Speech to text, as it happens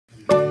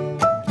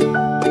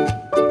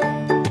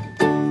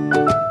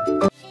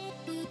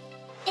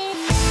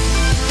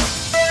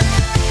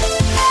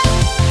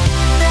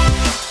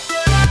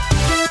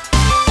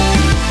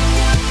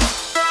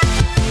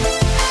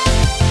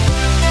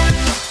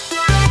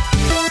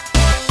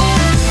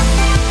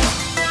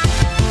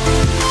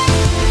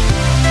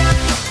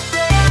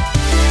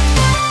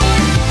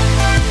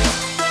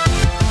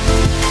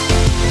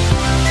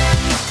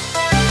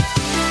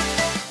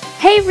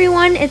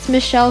everyone, it's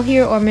Michelle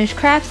here, or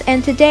mishcrafts,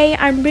 and today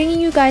I'm bringing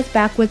you guys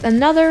back with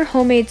another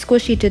homemade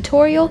squishy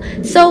tutorial.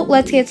 So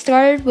let's get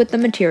started with the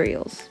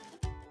materials.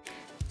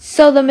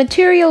 So the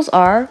materials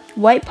are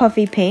white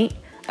puffy paint,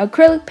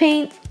 acrylic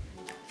paint,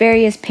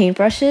 various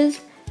paintbrushes,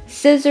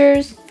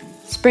 scissors,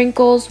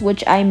 sprinkles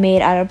which I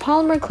made out of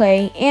polymer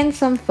clay, and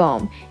some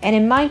foam, and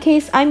in my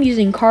case I'm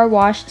using car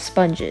wash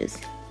sponges.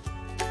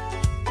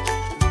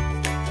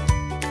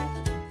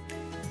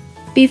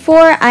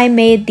 Before I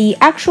made the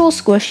actual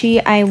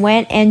squishy, I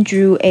went and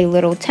drew a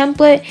little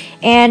template,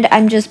 and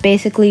I'm just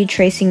basically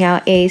tracing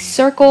out a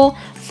circle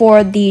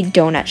for the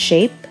donut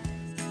shape.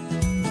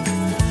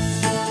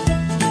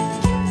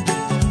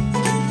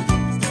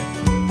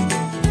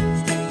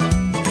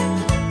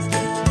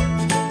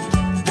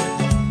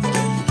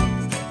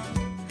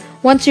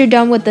 Once you're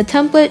done with the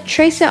template,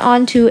 trace it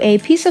onto a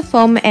piece of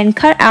foam and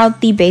cut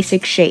out the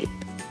basic shape.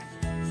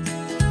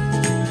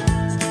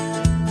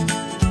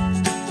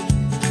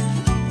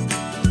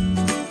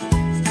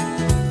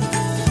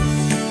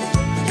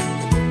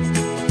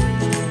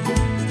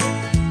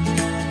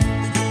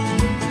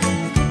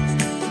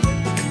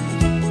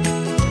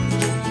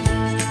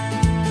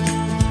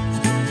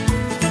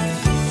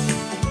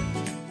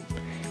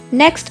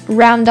 Next,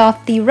 round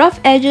off the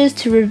rough edges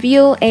to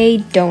reveal a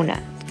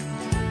donut.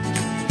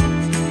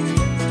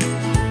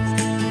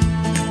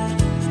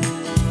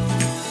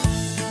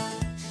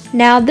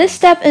 Now this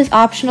step is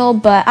optional,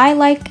 but I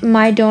like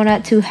my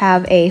donut to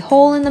have a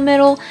hole in the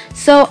middle,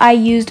 so I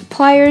used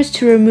pliers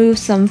to remove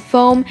some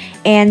foam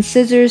and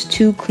scissors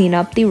to clean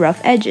up the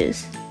rough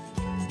edges.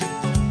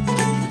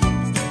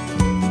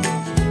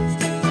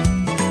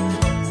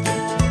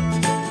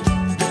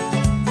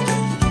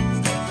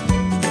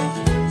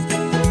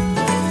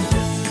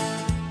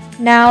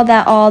 Now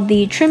that all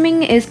the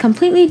trimming is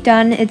completely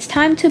done, it's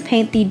time to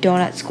paint the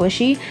donut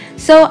squishy.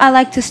 So I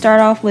like to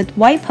start off with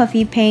white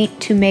puffy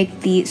paint to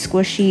make the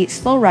squishy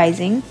slow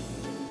rising.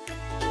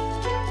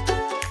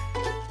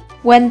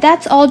 When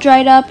that's all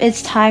dried up,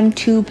 it's time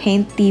to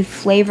paint the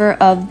flavor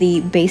of the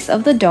base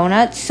of the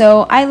donut.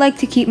 So I like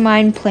to keep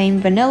mine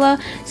plain vanilla,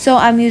 so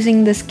I'm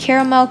using this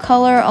caramel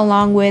color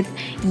along with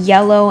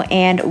yellow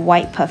and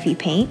white puffy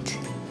paint.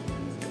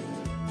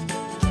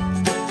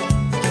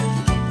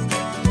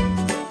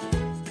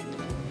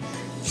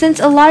 Since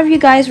a lot of you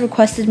guys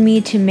requested me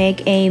to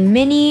make a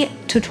mini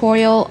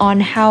tutorial on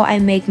how I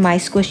make my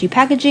squishy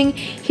packaging,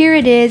 here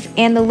it is,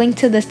 and the link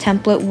to this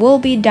template will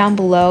be down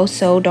below,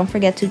 so don't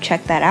forget to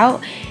check that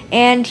out.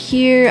 And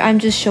here I'm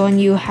just showing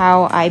you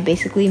how I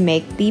basically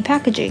make the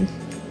packaging.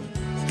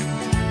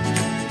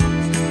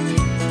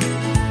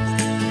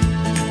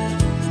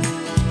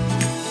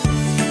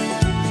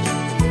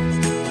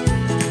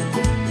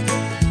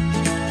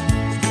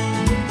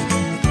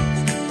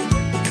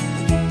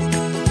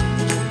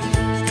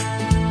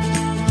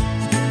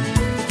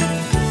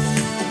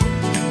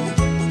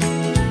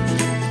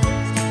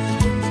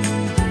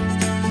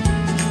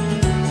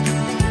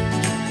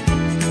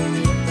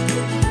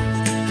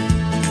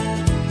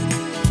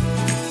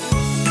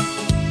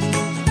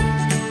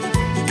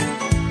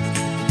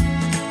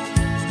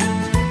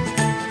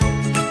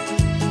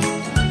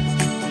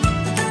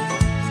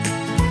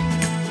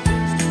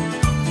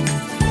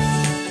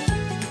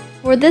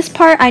 For this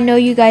part, I know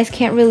you guys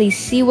can't really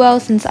see well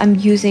since I'm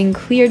using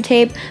clear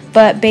tape,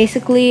 but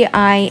basically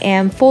I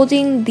am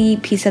folding the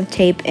piece of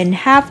tape in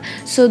half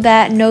so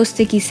that no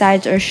sticky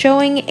sides are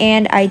showing,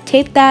 and I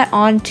tape that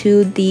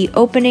onto the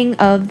opening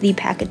of the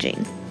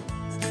packaging.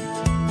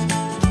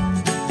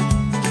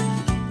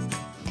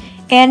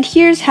 And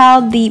here's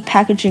how the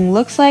packaging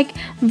looks like,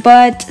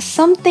 but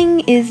something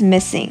is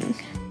missing.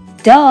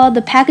 Duh,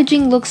 the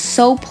packaging looks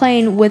so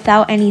plain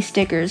without any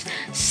stickers.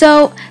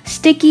 So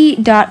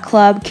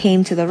Sticky.Club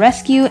came to the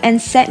rescue and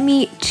sent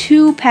me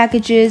 2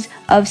 packages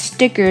of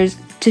stickers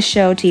to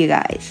show to you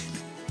guys.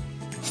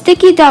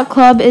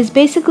 Sticky.Club is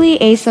basically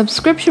a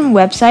subscription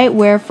website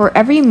where for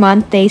every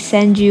month they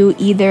send you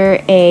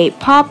either a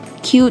pop,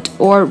 cute,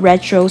 or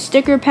retro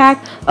sticker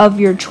pack of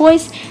your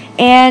choice.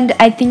 And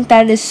I think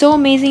that is so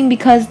amazing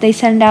because they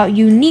send out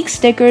unique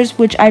stickers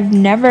which I've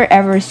never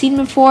ever seen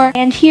before.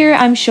 And here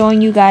I'm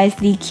showing you guys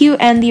the cute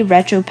and the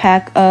retro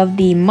pack of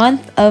the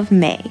month of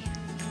May.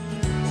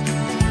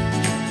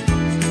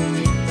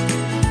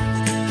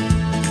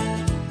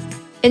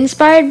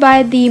 Inspired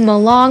by the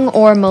Malong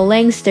or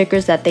Malang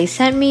stickers that they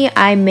sent me,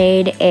 I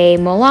made a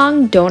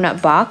Malong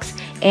donut box.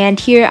 And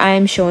here I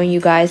am showing you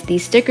guys the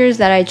stickers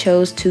that I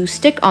chose to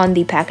stick on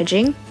the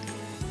packaging.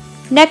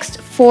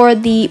 Next, for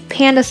the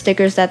panda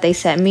stickers that they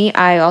sent me,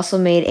 I also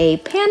made a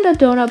panda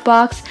donut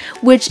box,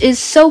 which is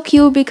so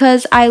cute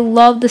because I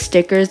love the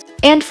stickers.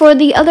 And for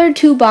the other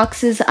 2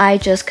 boxes, I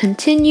just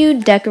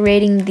continued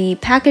decorating the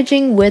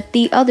packaging with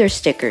the other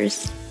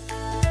stickers.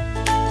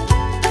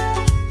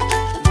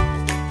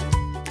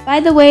 By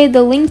the way,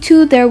 the link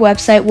to their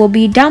website will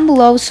be down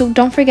below, so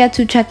don't forget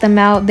to check them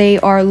out. They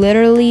are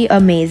literally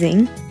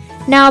amazing.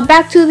 Now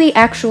back to the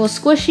actual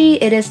squishy,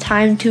 it is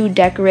time to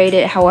decorate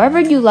it however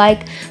you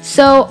like,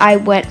 so I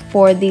went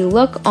for the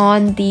look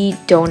on the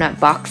donut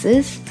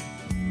boxes.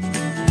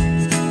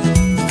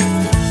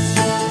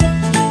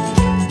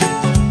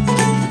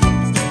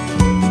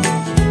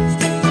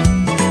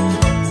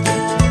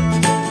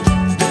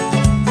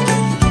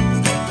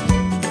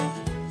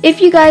 If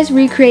you guys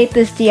recreate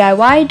this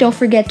DIY, don't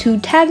forget to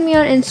tag me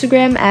on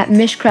Instagram at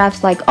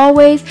mishcrafts like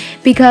always,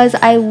 because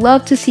I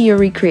love to see your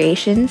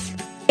recreations.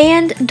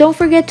 And don't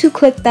forget to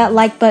click that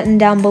like button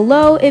down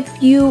below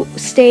if you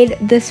stayed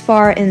this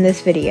far in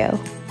this video.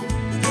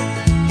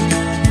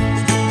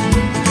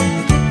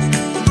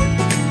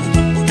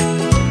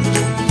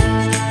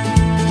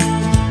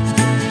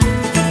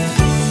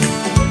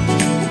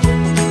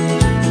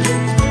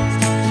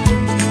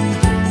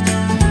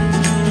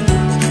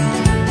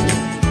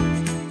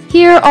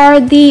 Here are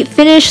the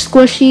finished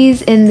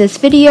squishies in this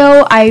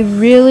video. I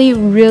really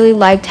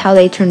liked how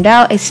they turned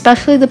out,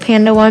 especially the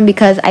panda one,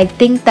 because I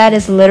think that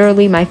is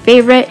literally my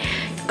favorite.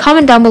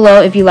 Comment down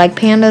below if you like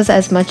pandas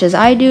as much as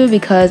I do,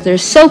 because they're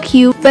so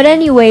cute. But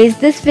anyways,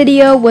 this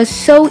video was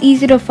so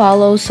easy to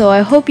follow, so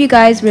I hope you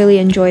guys really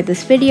enjoyed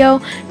this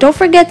video. Don't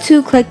forget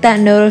to click that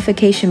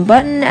notification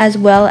button as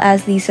well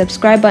as the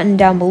subscribe button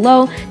down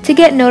below to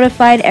get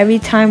notified every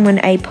time when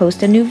I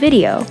post a new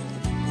video.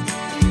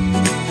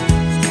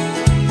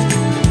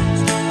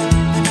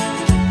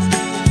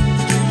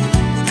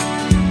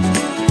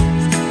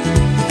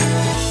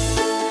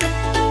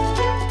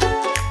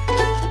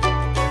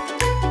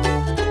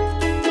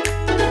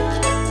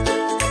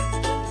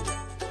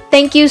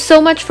 Thank you so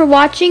much for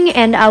watching,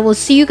 and I will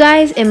see you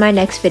guys in my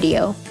next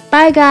video.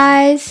 Bye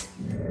guys!